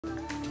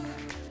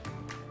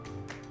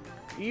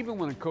Even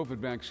when a COVID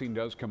vaccine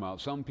does come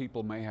out, some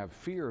people may have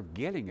fear of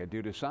getting it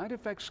due to side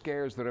effect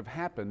scares that have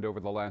happened over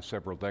the last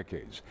several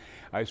decades.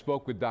 I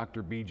spoke with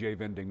Dr. Vijay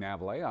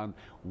Bindingnavele on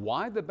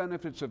why the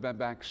benefits of a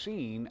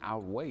vaccine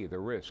outweigh the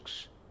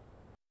risks.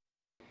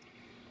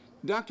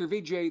 Dr.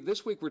 Vijay,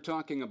 this week we're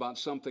talking about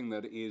something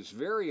that is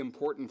very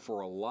important for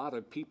a lot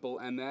of people,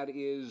 and that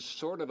is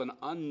sort of an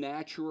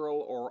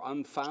unnatural or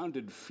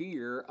unfounded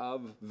fear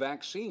of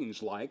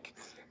vaccines, like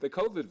the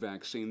COVID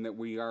vaccine that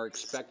we are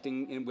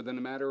expecting within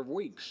a matter of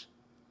weeks.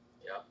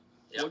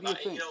 Yeah. What do you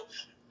think?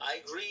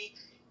 I agree.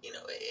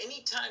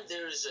 Anytime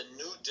there is a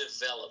new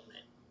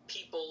development,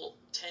 people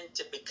tend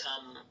to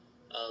become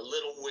a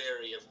little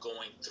wary of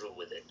going through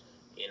with it.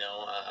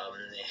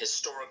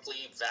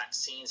 Historically,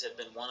 vaccines have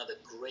been one of the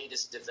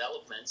greatest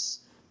developments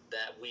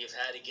that we have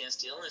had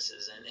against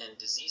illnesses and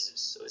diseases.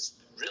 So it's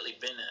really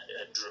been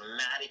a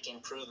dramatic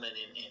improvement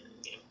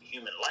in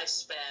human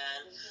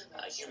lifespan,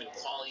 human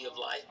quality of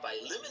life by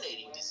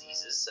eliminating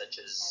diseases such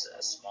as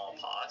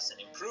smallpox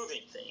and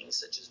improving things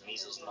such as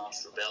measles,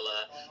 mumps,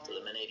 rubella,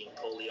 eliminating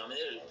polio. I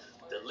mean,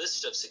 the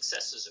list of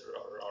successes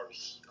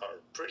are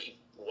pretty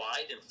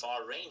wide and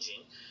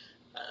far-ranging.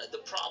 The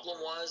problem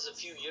was a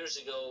few years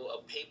ago,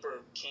 a paper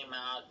came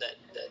out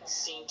that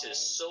seemed to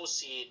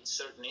associate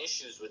certain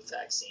issues with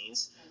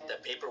vaccines.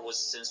 That paper was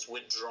since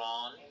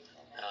withdrawn,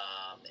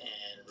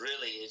 and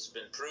really it's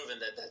been proven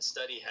that that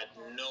study had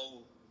no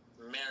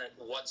merit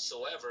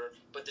whatsoever,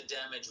 but the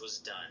damage was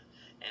done.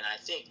 And I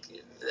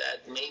think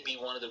that may be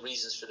one of the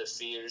reasons for the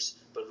fears,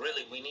 but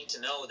really we need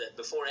to know that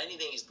before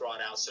anything is brought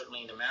out,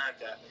 certainly in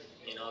America,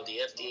 the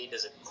FDA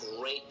does a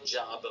great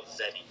job of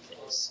vetting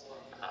things.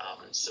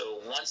 So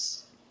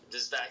once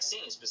this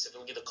vaccine,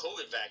 specifically the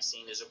COVID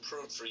vaccine, is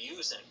approved for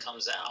use and it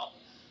comes out,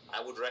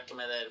 I would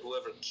recommend that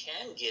whoever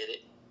can get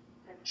it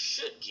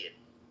should get it.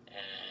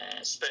 And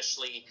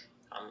especially,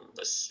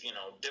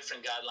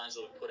 different guidelines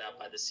will be put out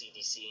by the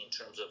CDC in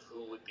terms of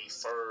who would be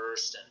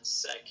first and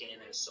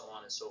second and so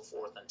on and so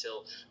forth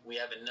until we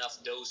have enough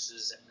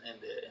doses and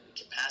the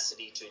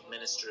capacity to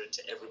administer it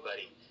to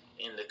everybody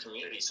in the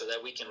community so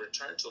that we can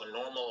return to a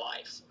normal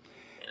life.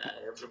 And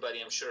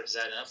everybody, I'm sure, has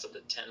had enough of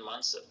the 10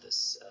 months of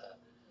this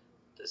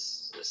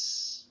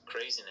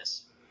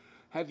craziness.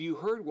 Have you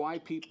heard why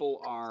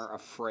people are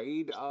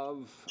afraid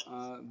of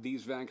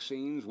these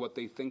vaccines, what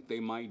they think they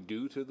might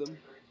do to them?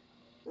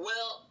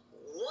 Well,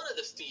 one of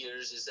the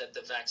fears is that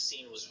the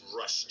vaccine was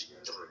rushed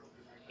through.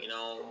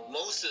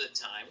 Most of the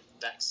time,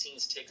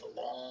 vaccines take a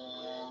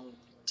long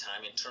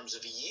time in terms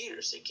of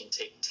years. It can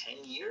take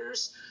 10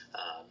 years,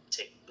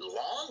 take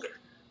longer.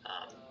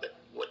 But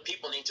what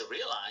people need to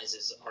realize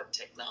is our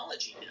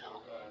technology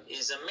now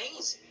is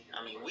amazing.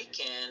 I mean, we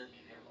can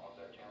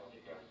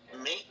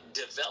make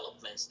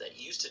developments that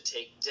used to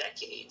take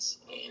decades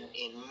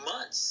in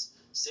months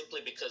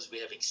simply because we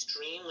have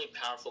extremely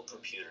powerful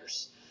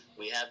computers.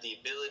 We have the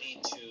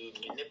ability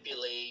to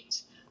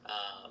manipulate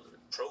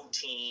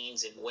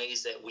proteins in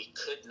ways that we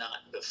could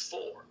not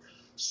before.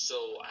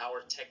 So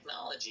our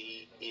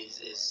technology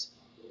is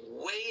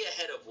way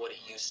ahead of what it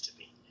used to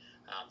be.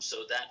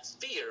 So that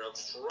fear of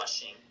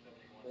rushing,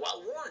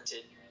 while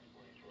warranted,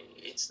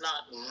 it's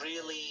not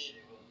really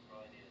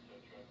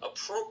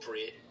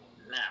appropriate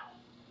now.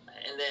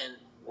 And then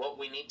what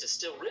we need to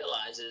still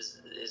realize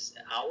is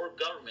our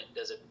government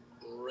does a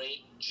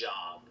great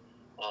job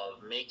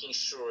of making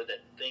sure that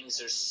things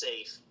are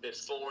safe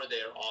before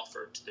they're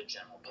offered to the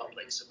general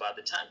public. So by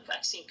the time the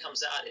vaccine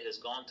comes out, it has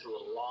gone through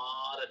a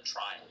lot of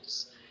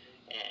trials.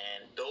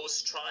 And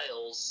those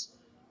trials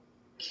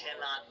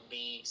cannot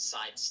be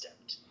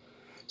sidestepped.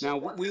 Now,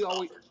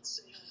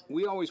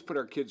 we always put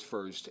our kids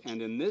first,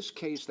 and in this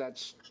case,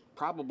 that's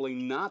probably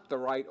not the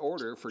right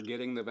order for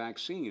getting the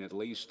vaccine, at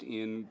least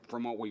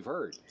from what we've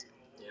heard.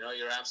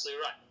 You're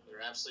absolutely right.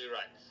 You're absolutely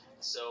right.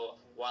 So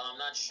while I'm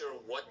not sure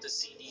what the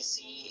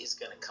CDC is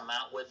going to come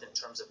out with in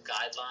terms of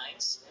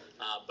guidelines,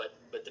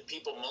 but the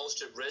people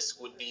most at risk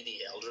would be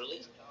the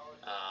elderly,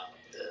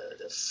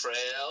 the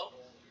frail,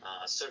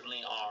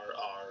 certainly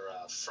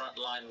our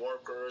frontline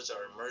workers,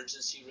 our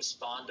emergency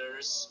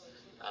responders.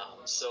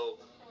 So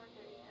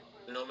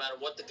no matter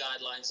what the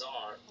guidelines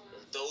are,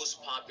 those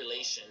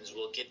populations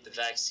will get the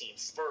vaccine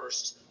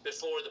first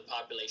before the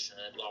population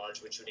at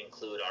large, which would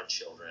include our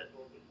children.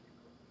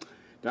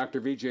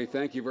 Dr. Vijay,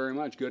 thank you very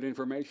much. Good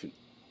information.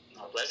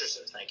 My pleasure,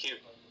 sir. Thank you.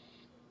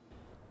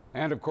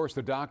 And of course,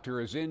 the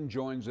doctor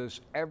joins us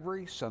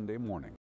every Sunday morning.